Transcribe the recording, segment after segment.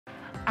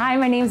Hi,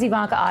 my name's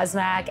Evanka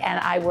Osmak, and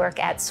I work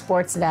at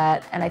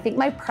Sportsnet. And I think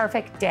my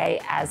perfect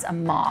day as a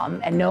mom,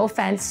 and no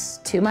offense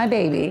to my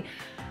baby,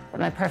 but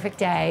my perfect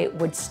day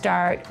would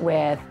start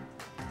with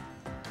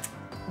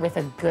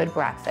a good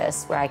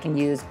breakfast where I can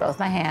use both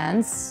my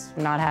hands,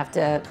 not have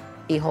to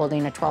be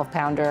holding a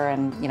 12-pounder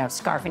and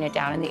scarfing it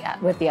down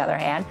with the other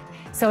hand.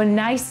 So a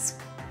nice,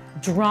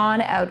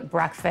 drawn-out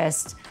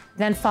breakfast,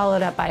 then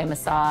followed up by a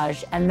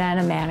massage, and then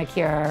a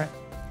manicure.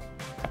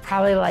 I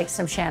probably like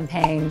some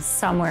champagne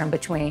somewhere in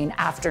between,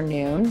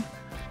 afternoon,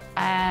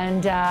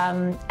 and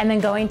then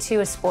going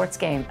to a sports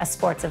game, a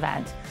sports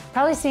event.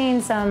 Probably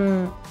seeing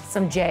some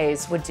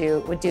Jays would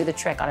do the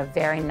trick on a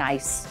very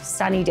nice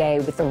sunny day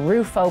with the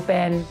roof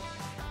open,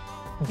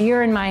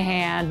 beer in my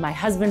hand, my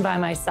husband by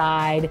my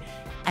side,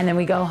 and then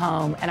we go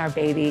home and our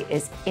baby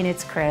is in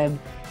its crib,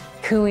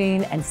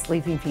 cooing and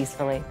sleeping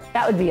peacefully.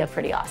 That would be a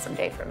pretty awesome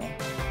day for me.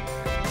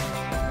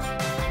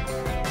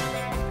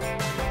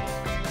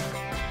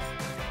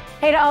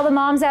 Hey to all the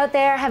moms out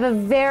there, have a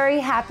very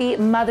happy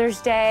Mother's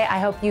Day.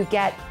 I hope you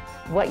get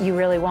what you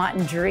really want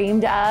and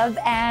dreamed of.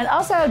 And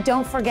also,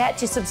 don't forget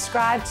to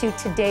subscribe to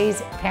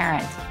Today's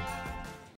Parent.